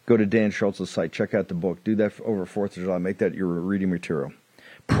 Go to Dan Schultz's site. Check out the book. Do that over 4th of July. Make that your reading material.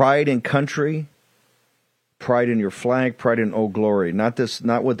 Pride in country. Pride in your flag, pride in old glory. Not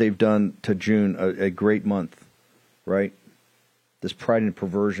what they've done to June, a great month, right? This pride in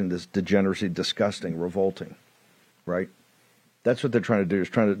perversion, this degeneracy, disgusting, revolting, right? That's what they're trying to do. It's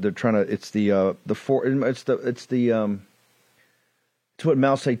what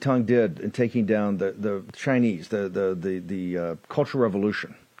Mao Zedong did in taking down the Chinese, the Cultural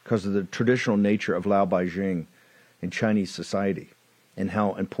Revolution, because of the traditional nature of Lao Beijing in Chinese society. And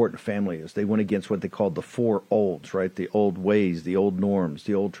how important family is. They went against what they called the four olds, right? The old ways, the old norms,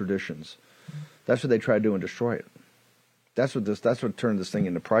 the old traditions. That's what they tried to do and destroy it. That's what turned this thing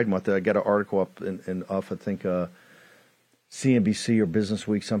into Pride Month. I got an article up off I think CNBC or Business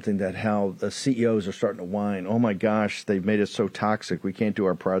Week, something that how the CEOs are starting to whine. Oh my gosh, they've made it so toxic. We can't do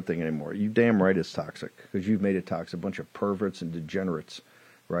our Pride thing anymore. You damn right it's toxic because you've made it toxic. A bunch of perverts and degenerates,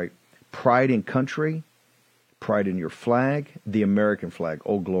 right? Pride in country. Pride in your flag, the American flag,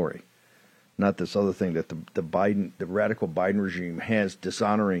 old glory. not this other thing that the radical Biden regime has,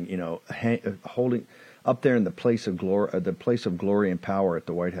 dishonoring, holding up there in the place of glory and power at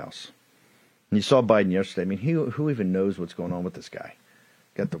the White House. And you saw Biden yesterday. I mean, who even knows what's going on with this guy?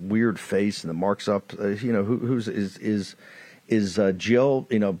 Got the weird face and the marks up. Is Jill?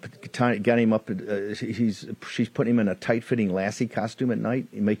 Got him up. She's putting him in a tight-fitting Lassie costume at night,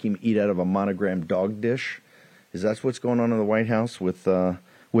 and making him eat out of a monogrammed dog dish. Is that what's going on in the White House with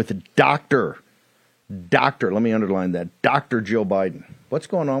Doctor? Let me underline that, Dr. Jill Biden. What's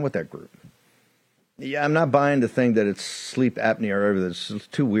going on with that group? Yeah, I'm not buying the thing that it's sleep apnea or whatever. It's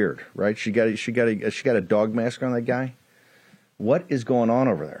too weird, right? She got a dog mask on that guy. What is going on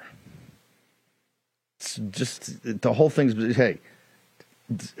over there? It's just the whole thing's. Hey,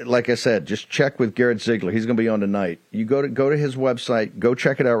 like I said, just check with Garrett Ziegler. He's going to be on tonight. You go to his website. Go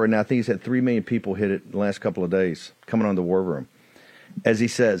check it out right now. I think he's had 3 million people hit it in the last couple of days coming on the War Room. As he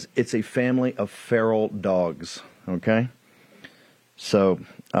says, it's a family of feral dogs. Okay, so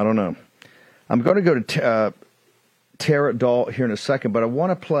I don't know. I'm going to go to Tara Dahl here in a second, but I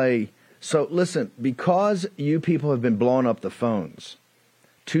want to play. So listen, because you people have been blowing up the phones,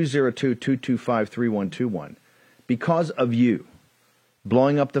 202-225-3121, because of you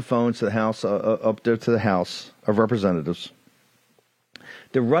blowing up the phones to the House, up there to the House of Representatives.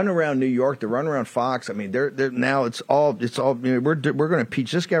 The run around New York, the run around Fox. I mean, they're now it's all. We're going to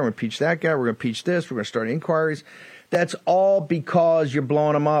impeach this guy, we're going to impeach that guy, we're going to impeach this, we're going to start inquiries. That's all because you're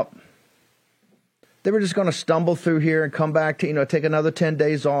blowing them up. They were just going to stumble through here and come back to, take another 10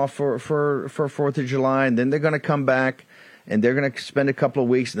 days off for 4th of July, and then they're going to come back, and they're going to spend a couple of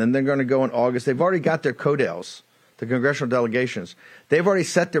weeks, and then they're going to go in August. They've already got their CODELs, the congressional delegations. They've already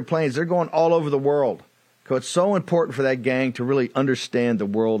set their planes. They're going all over the world. So it's so important for that gang to really understand the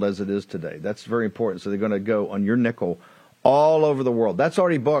world as it is today. That's very important. So they're going to go on your nickel all over the world. That's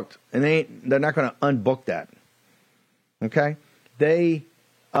already booked, and they're not going to unbook that. Okay?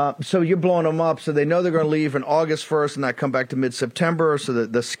 So you're blowing them up, so they know they're going to leave on August 1st and not come back to mid-September. So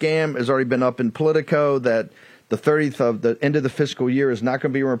the scam has already been up in Politico that the 30th of the end of the fiscal year is not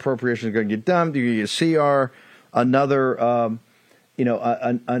going to be where appropriations are going to get done. You're going to get CR, another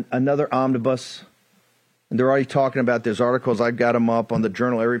omnibus. And they're already talking about, there's articles, I've got them up on the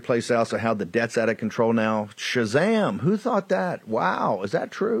Journal every place else, of how the debt's out of control now. Shazam! Who thought that? Wow, is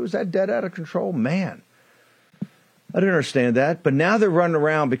that true? Is that debt out of control? Man. I didn't understand that, but now they're running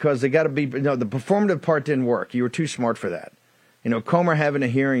around because they got to be. The performative part didn't work. You were too smart for that. Comer having a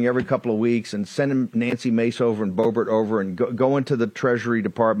hearing every couple of weeks and sending Nancy Mace over and Boebert over and go into the Treasury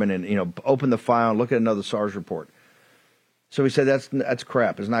Department and open the file and look at another SARS report. So he said that's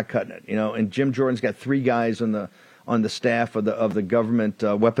crap. It's not cutting it. And Jim Jordan's got 3 guys on the staff of the government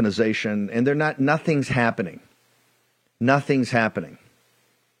weaponization, and nothing's happening. Nothing's happening.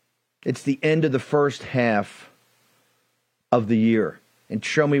 It's the end of the first half of the year, and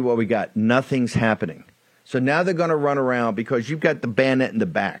show me what we got. Nothing's happening. So now they're going to run around because you've got the bayonet in the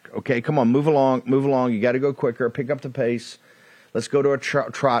back. Okay, come on, move along. You got to go quicker. Pick up the pace. Let's go to a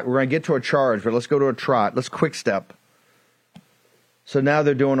trot. We're going to get to a charge, but let's go to a trot. Let's quick step. So now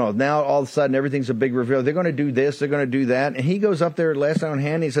they're doing now all of a sudden everything's a big reveal. They're going to do this. They're going to do that. And he goes up there last night on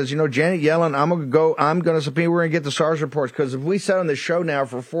hand. He says, Janet Yellen, I'm going to subpoena. We're going to get the SARS reports, because if we sat on this show now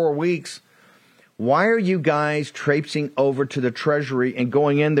for 4 weeks, why are you guys traipsing over to the Treasury and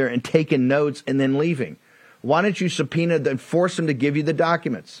going in there and taking notes and then leaving? Why don't you subpoena and force them to give you the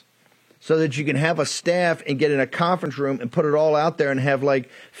documents so that you can have a staff and get in a conference room and put it all out there and have like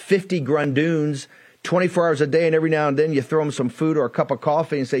 50 grundoons 24 hours a day, and every now and then you throw them some food or a cup of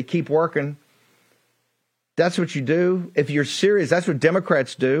coffee and say, keep working. That's what you do. If you're serious, that's what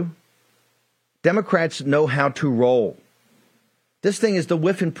Democrats do. Democrats know how to roll. This thing is the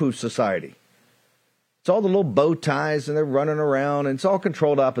whiff and poof society. It's all the little bow ties, and they're running around, and it's all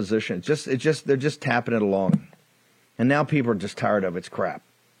controlled opposition. They're just tapping it along. And now people are just tired of its crap.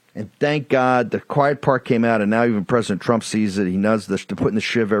 And thank God the quiet part came out, and now even President Trump sees it. He knows this, to put in the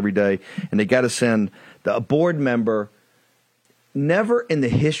shiv every day, and they got to send a board member. Never in the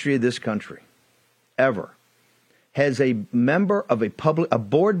history of this country, ever, has a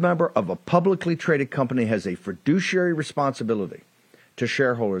board member of a publicly traded company has a fiduciary responsibility to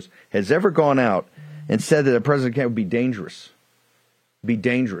shareholders, has ever gone out and said that a president would be dangerous. Be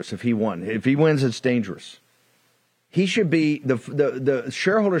dangerous if he won. If he wins, it's dangerous. He should be, the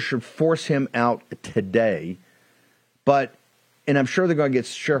shareholders should force him out today. And I'm sure they're going to get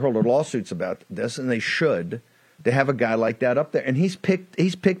shareholder lawsuits about this, and they should, to have a guy like that up there. And he's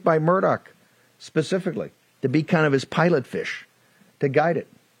picked by Murdoch specifically to be kind of his pilot fish, to guide it.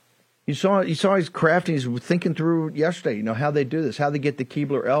 You saw his crafting, he's thinking through yesterday, how they do this, how they get the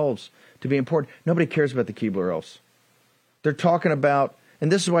Keebler elves to be important. Nobody cares about the Keebler elves. They're talking about,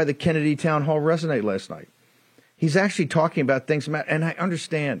 and this is why the Kennedy town hall resonated last night. He's actually talking about things, and I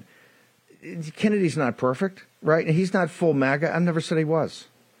understand. Kennedy's not perfect, right? And he's not full MAGA. I never said he was.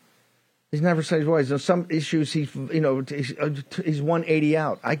 He's never said he was. There's some issues he's 180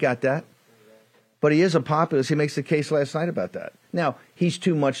 out. I got that. But he is a populist. He makes the case last night about that. Now, he's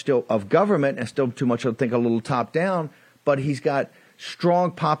too much still of government and still too much, I think, a little top down, but he's got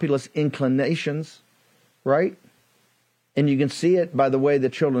strong populist inclinations, right? And you can see it by the way the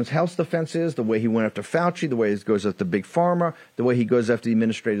Children's Health Defense is, the way he went after Fauci, the way he goes after Big Pharma, the way he goes after the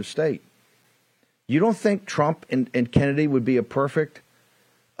administrative state. You don't think Trump and Kennedy would be a perfect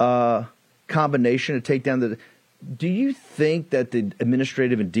combination to take down the... Do you think that the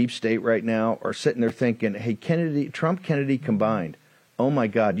administrative and deep state right now are sitting there thinking, hey, Trump, Kennedy combined, oh my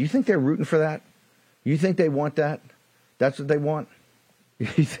God, you think they're rooting for that? You think they want that? That's what they want? You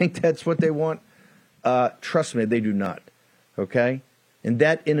think that's what they want? Trust me, they do not. Okay? And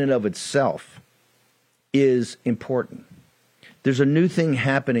that in and of itself is important. There's a new thing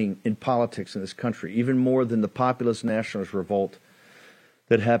happening in politics in this country, even more than the populist nationalist revolt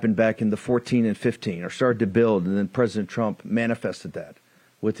that happened back in the 14 and 15, or started to build, and then President Trump manifested that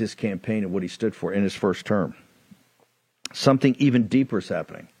with his campaign and what he stood for in his first term. Something even deeper is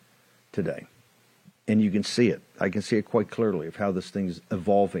happening today, and you can see it. I can see it quite clearly of how this thing's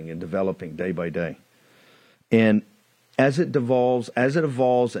evolving and developing day by day. And as it evolves,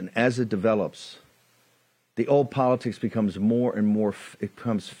 and as it develops, the old politics becomes more and more, it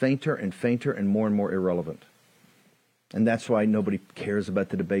becomes fainter and fainter and more irrelevant. And that's why nobody cares about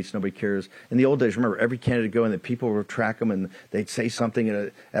the debates. Nobody cares. In the old days, remember, every candidate would go and the people would track them and they'd say something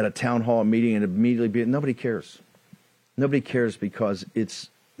at a town hall meeting and immediately be, nobody cares. Nobody cares because it's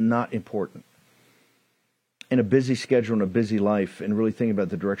not important. In a busy schedule and a busy life and really thinking about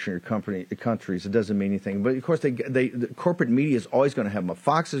the direction of your countries, it doesn't mean anything. But of course, the corporate media is always going to have them.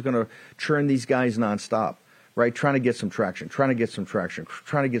 Fox is going to churn these guys nonstop, right? Trying to get some traction, trying to get some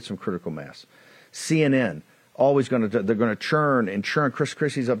critical mass. CNN. Always they're going to churn. Chris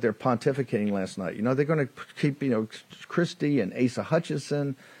Christie's up there pontificating last night. They're going to keep, Christie and Asa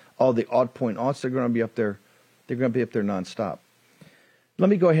Hutchinson, all the odd point aughts, they're going to be up there. They're going to be up there nonstop.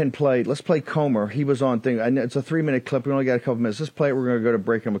 Let me go ahead and let's play Comer. He was on thing. I know it's a 3-minute clip. We only got a couple minutes. Let's play it. We're going to go to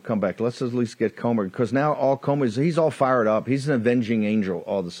break and we'll come back. Let's at least get Comer, because now all Comer he's all fired up. He's an avenging angel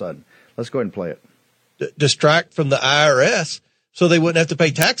all of a sudden. Let's go ahead and play it. Distract from the IRS. So they wouldn't have to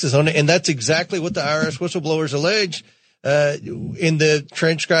pay taxes on it. And that's exactly what the IRS whistleblowers allege in the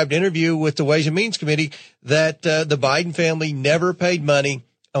transcribed interview with the Ways and Means Committee, that the Biden family never paid money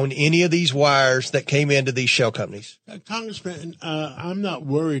on any of these wires that came into these shell companies. Congressman, I'm not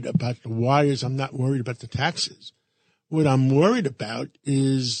worried about the wires. I'm not worried about the taxes. What I'm worried about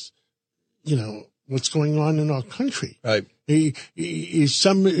is, what's going on in our country. Right. Is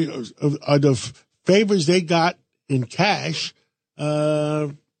some of the favors they got in cash,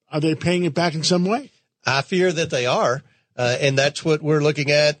 are they paying it back in some way? I fear that they are, and that's what we're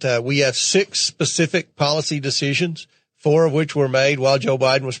looking at. We have 6 specific policy decisions, 4 of which were made while Joe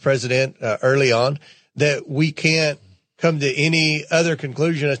Biden was president early on, that we can't come to any other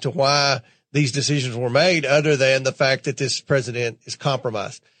conclusion as to why these decisions were made other than the fact that this president is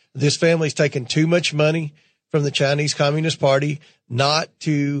compromised. This family's taken too much money from the Chinese Communist Party not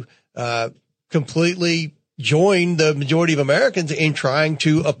to completely join the majority of Americans in trying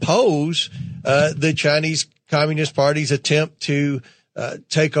to oppose the Chinese Communist Party's attempt to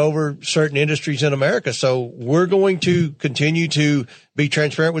take over certain industries in America. So we're going to continue to be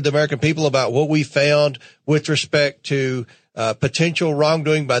transparent with the American people about what we found with respect to potential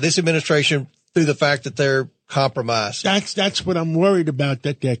wrongdoing by this administration through the fact that they're compromised. That's what I'm worried about,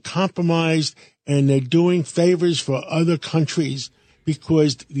 that they're compromised and they're doing favors for other countries,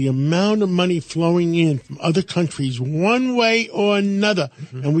 because the amount of money flowing in from other countries one way or another,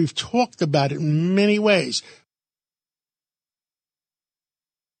 and we've talked about it in many ways.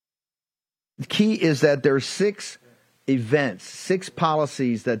 The key is that there are 6 events, 6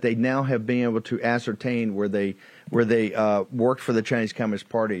 policies that they now have been able to ascertain where they worked for the Chinese Communist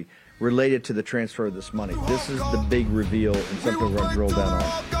Party related to the transfer of this money. This is the big reveal and something we're going to drill down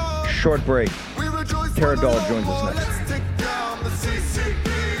on. Short break. Tara Dahl joins us next.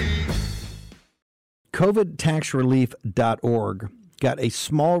 COVIDtaxrelief.org got a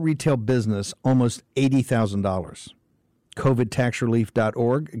small retail business almost $80,000.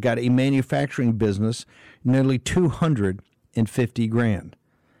 COVIDtaxrelief.org got a manufacturing business nearly $250,000.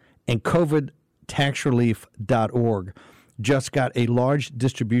 And COVIDtaxrelief.org just got a large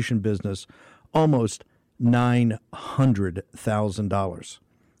distribution business almost $900,000.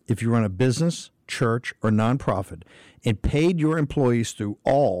 If you run a business, church, or nonprofit and paid your employees through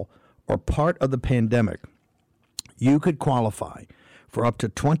all or part of the pandemic, you could qualify for up to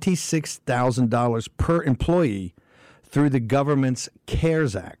 $26,000 per employee through the government's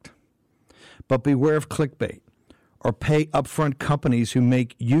CARES Act. But beware of clickbait or pay upfront companies who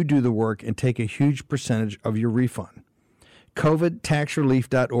make you do the work and take a huge percentage of your refund.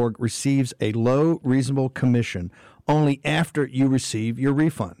 COVIDTaxRelief.org receives a low, reasonable commission only after you receive your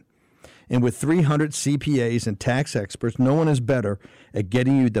refund. And with 300 CPAs and tax experts, no one is better at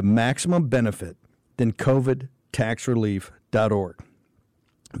getting you the maximum benefit than COVIDTaxRelief.org.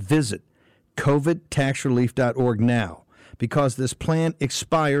 Visit COVIDTaxRelief.org now because this plan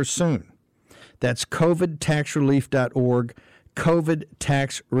expires soon. That's COVIDTaxRelief.org,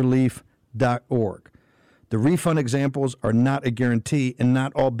 COVIDTaxRelief.org. The refund examples are not a guarantee, and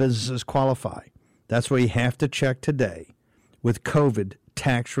not all businesses qualify. That's why you have to check today with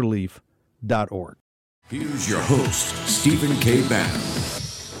COVIDTaxRelief.org. Here's your host, Stephen K. Bannon.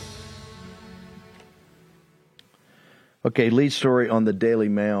 Okay, lead story on the Daily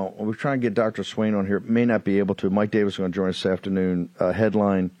Mail. We're trying to get Dr. Swain on here. May not be able to. Mike Davis is going to join us this afternoon.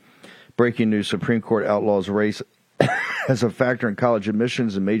 Headline, breaking news, Supreme Court outlaws race as a factor in college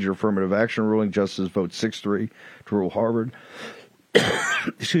admissions and major affirmative action ruling. Justices vote 6-3 to rule Harvard,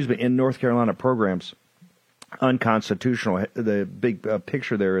 in North Carolina programs unconstitutional. The big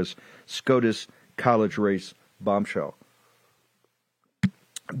picture there is SCOTUS college race bombshell.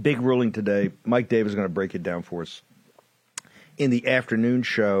 Big ruling today. Mike Davis is going to break it down for us in the afternoon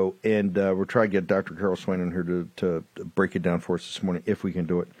show, and we're trying to get Dr. Carol Swain on here to break it down for us this morning, if we can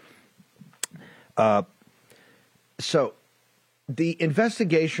do it. So the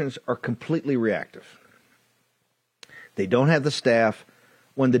investigations are completely reactive. They don't have the staff.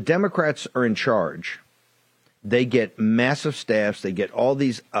 When the Democrats are in charge, they get massive staffs. They get all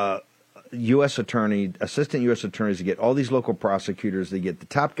these U.S. attorneys, assistant U.S. attorneys. They get all these local prosecutors. They get the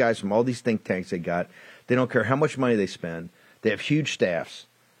top guys from all these think tanks they got. They don't care how much money they spend. They have huge staffs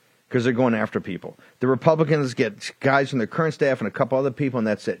because they're going after people. The Republicans get guys from their current staff and a couple other people, and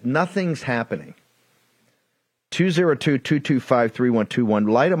that's it. Nothing's happening. 202-225-3121.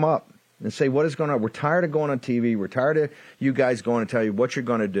 Light them up and say, what is going on? We're tired of going on TV. We're tired of you guys going to tell you what you're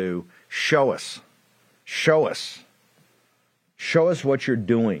going to do. Show us. Show us. Show us what you're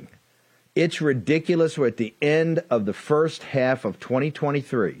doing. It's ridiculous. We're at the end of the first half of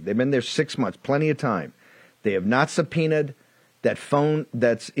 2023. They've been there 6 months, plenty of time. They have not subpoenaed that phone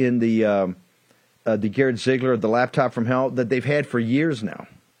that's in the Garrett Ziegler, the laptop from hell, that they've had for years now.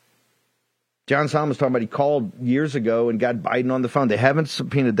 John Solomon was talking about he called years ago and got Biden on the phone. They haven't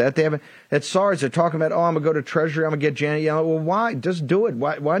subpoenaed that. They haven't. At SARS, they're talking about, I'm going to go to Treasury, I'm going to get Janet Yellen. Well, why? Just do it.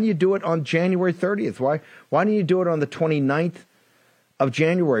 Why don't you do it on January 30th? Why don't you do it on the 29th of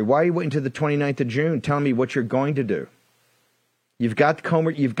January? Why are you waiting until the 29th of June telling me what you're going to do? You've got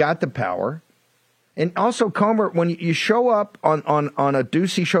Comer, you've got the power. And also, Comer, when you show up on a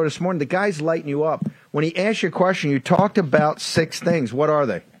Ducey show this morning, the guy's lighting you up. When he asks you a question, you talked about 6 things. What are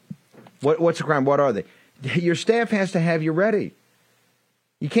they? What's the crime? What are they? Your staff has to have you ready.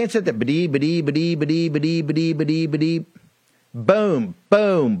 You can't sit there, boom, boom,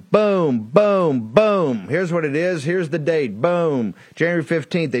 boom, boom, boom. Here's what it is. Here's the date. Boom. January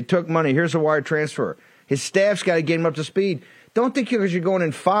 15th, they took money. Here's a wire transfer. His staff's got to get him up to speed. Don't think because you're going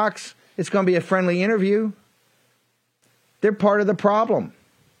in Fox, it's going to be a friendly interview. They're part of the problem.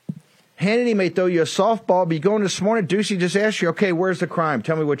 Hannity may throw you a softball, but you go in this morning, Ducey just asked you, okay, where's the crime?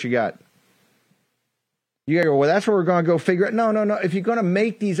 Tell me what you got. You got to go, well, that's where we're going to go figure it. No. If you're going to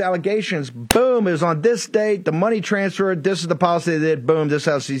make these allegations, boom, it was on this date, the money transferred, this is the policy they did, boom, this is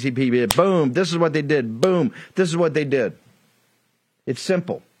how CCP did, boom, this is what they did, boom, this is what they did. It's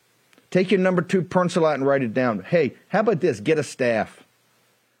simple. Take your number 2 pencil out and write it down. Hey, how about this? Get a staff.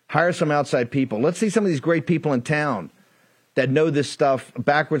 Hire some outside people. Let's see some of these great people in town that know this stuff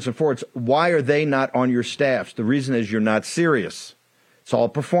backwards and forwards. Why are they not on your staffs? The reason is you're not serious. It's all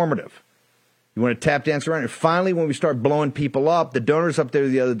performative. You want to tap dance around. And finally, when we start blowing people up, the donors up there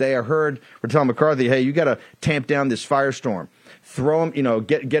the other day, I heard, we're telling McCarthy, hey, you got to tamp down this firestorm. Throw them,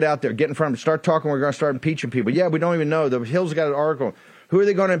 get out there, get in front of them, start talking. We're going to start impeaching people. Yeah, we don't even know. The Hill's got an article. Who are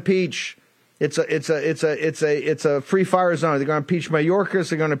they going to impeach? It's a free fire zone. They're going to impeach Mayorkas.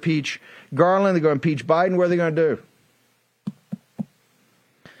 They're going to impeach Garland. They're going to impeach Biden. What are they going to do?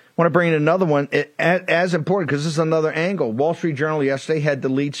 I want to bring in another one as important because this is another angle. Wall Street Journal yesterday had the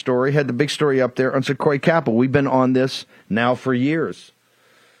lead story, had the big story up there on Sequoia Capital. We've been on this now for years.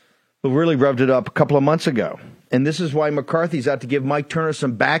 We really revved it up a couple of months ago. And this is why McCarthy's out to give Mike Turner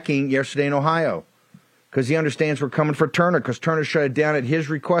some backing yesterday in Ohio, because he understands we're coming for Turner, because Turner shut it down at his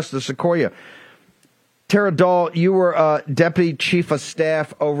request, the Sequoia. Tara Dahl, you were Deputy Chief of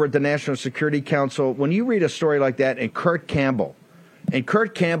Staff over at the National Security Council. When you read a story like that, and Kurt Campbell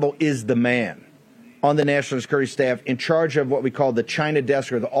is the man on the National Security Staff in charge of what we call the China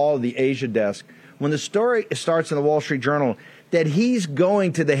desk or all of the Asia desk. When the story starts in the Wall Street Journal that he's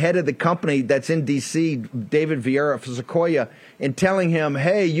going to the head of the company that's in D.C., David Vieira for Sequoia, and telling him,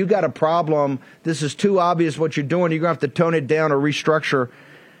 hey, you got a problem. This is too obvious what you're doing. You're going to have to tone it down or restructure.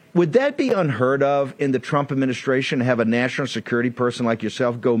 Would that be unheard of in the Trump administration to have a national security person like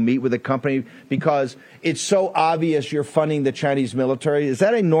yourself go meet with a company because it's so obvious you're funding the Chinese military? Is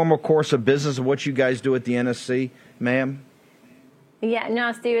that a normal course of business of what you guys do at the NSC, ma'am? Yeah,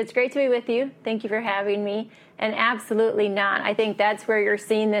 no, Steve, it's great to be with you. Thank you for having me. And absolutely not. I think that's where you're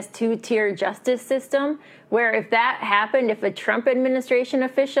seeing this two-tier justice system, where if that happened, if a Trump administration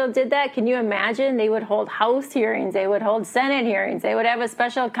official did that, can you imagine? They would hold House hearings, they would hold Senate hearings, they would have a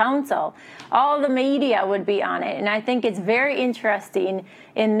special counsel. All the media would be on it. And I think it's very interesting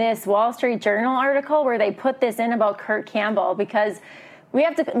in this Wall Street Journal article where they put this in about Kurt Campbell, because we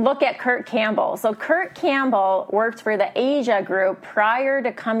have to look at Kurt Campbell. So Kurt Campbell worked for the Asia Group prior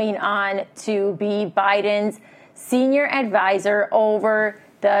to coming on to be Biden's senior advisor over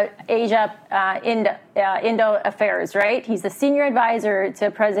the Asia Indo affairs, right? He's the senior advisor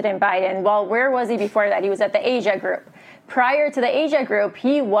to President Biden. Well, where was he before that? He was at the Asia Group. Prior to the Asia Group,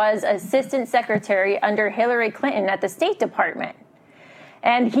 he was assistant secretary under Hillary Clinton at the State Department.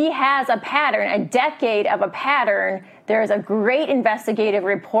 And he has a pattern, a decade of a pattern. There's a great investigative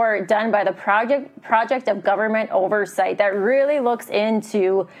report done by the Project of Government Oversight that really looks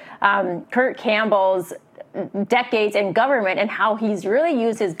into Kurt Campbell's decades in government and how he's really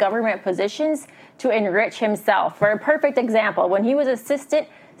used his government positions to enrich himself. For a perfect example, when he was assistant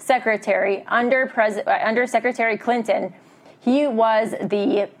secretary under Secretary Clinton, he went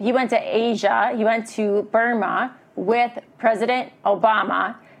to Asia, he went to Burma with President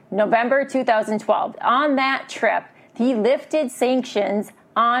Obama, November 2012. On that trip, he lifted sanctions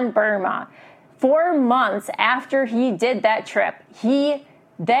on Burma. 4 months after he did that trip, he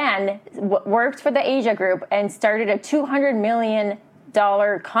then worked for the Asia Group and started a $200 million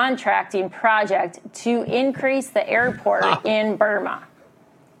contracting project to increase the airport in Burma.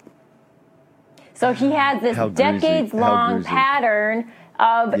 So he has this decades-long pattern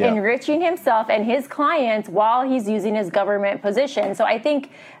of enriching himself and his clients while he's using his government position. So I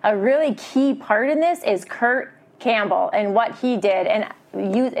think a really key part in this is Kurt Campbell and what he did. And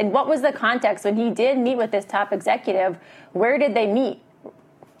what was the context when he did meet with this top executive? Where did they meet?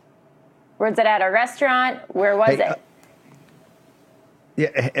 Was it at a restaurant? Where was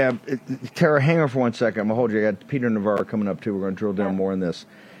it? Tara, hang on for 1 second. I'm going to hold you. I got Peter Navarro coming up, too. We're going to drill down more on this.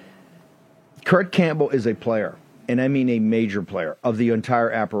 Kurt Campbell is a player, and I mean a major player, of the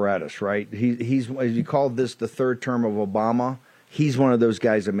entire apparatus, right? He's, as you call this, the third term of Obama. He's one of those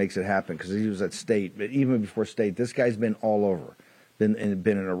guys that makes it happen because he was at State. But even before State, this guy's been all over. Been in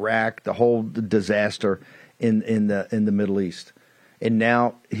Iraq, the whole disaster in the Middle East. And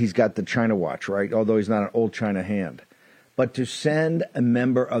now he's got the China watch, right? Although he's not an old China hand. But to send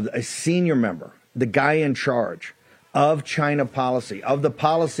a senior member, the guy in charge of China policy, of the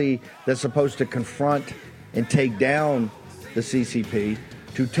policy that's supposed to confront and take down the CCP,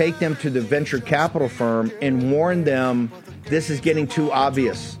 to take them to the venture capital firm and warn them this is getting too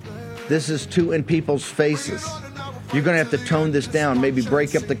obvious. This is too in people's faces. You're going to have to tone this down, maybe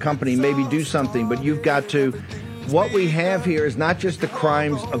break up the company, maybe do something, but you've got to. What we have here is not just the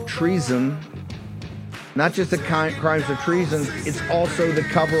crimes of treason, it's also the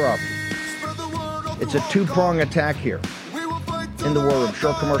cover-up. It's a two-prong attack here. In the War Room,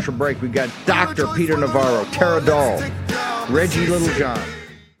 short commercial break, we've got Dr. Peter Navarro, Tara Dahl, Reggie Littlejohn.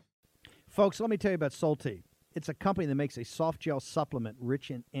 Folks, let me tell you about Solti. It's a company that makes a soft gel supplement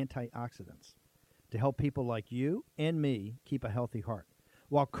rich in antioxidants to help people like you and me keep a healthy heart.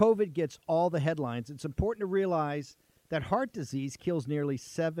 While COVID gets all the headlines, it's important to realize that heart disease kills nearly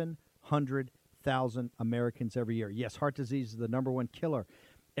 700,000 Americans every year. Yes, heart disease is the number one killer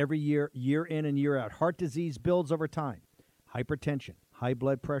every year, year in and year out. Heart disease builds over time. Hypertension, high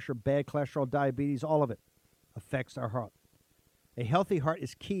blood pressure, bad cholesterol, diabetes, all of it affects our heart. A healthy heart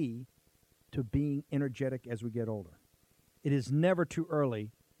is key to being energetic as we get older. It is never too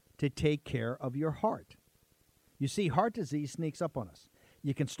early to take care of your heart. You see, heart disease sneaks up on us.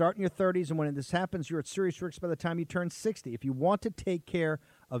 You can start in your 30s, and when this happens, you're at serious risk by the time you turn 60. If you want to take care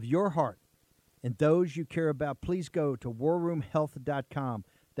of your heart and those you care about, please go to warroomhealth.com.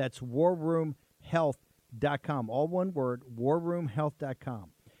 That's warroomhealth.com. warroomhealth.com. All one word,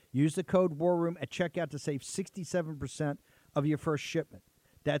 warroomhealth.com. Use the code WARROOM at checkout to save 67% of your first shipment.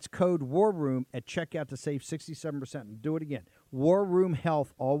 That's code WARROOM at checkout to save 67%. And do it again. Warroom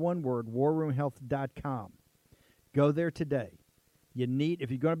Health, all one word, warroomhealth.com. Go there today. If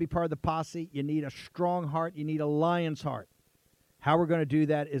you're going to be part of the posse, you need a strong heart. You need a lion's heart. How we're going to do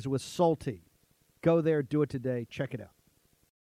that is with Soul Tea. Go there, do it today. Check it out.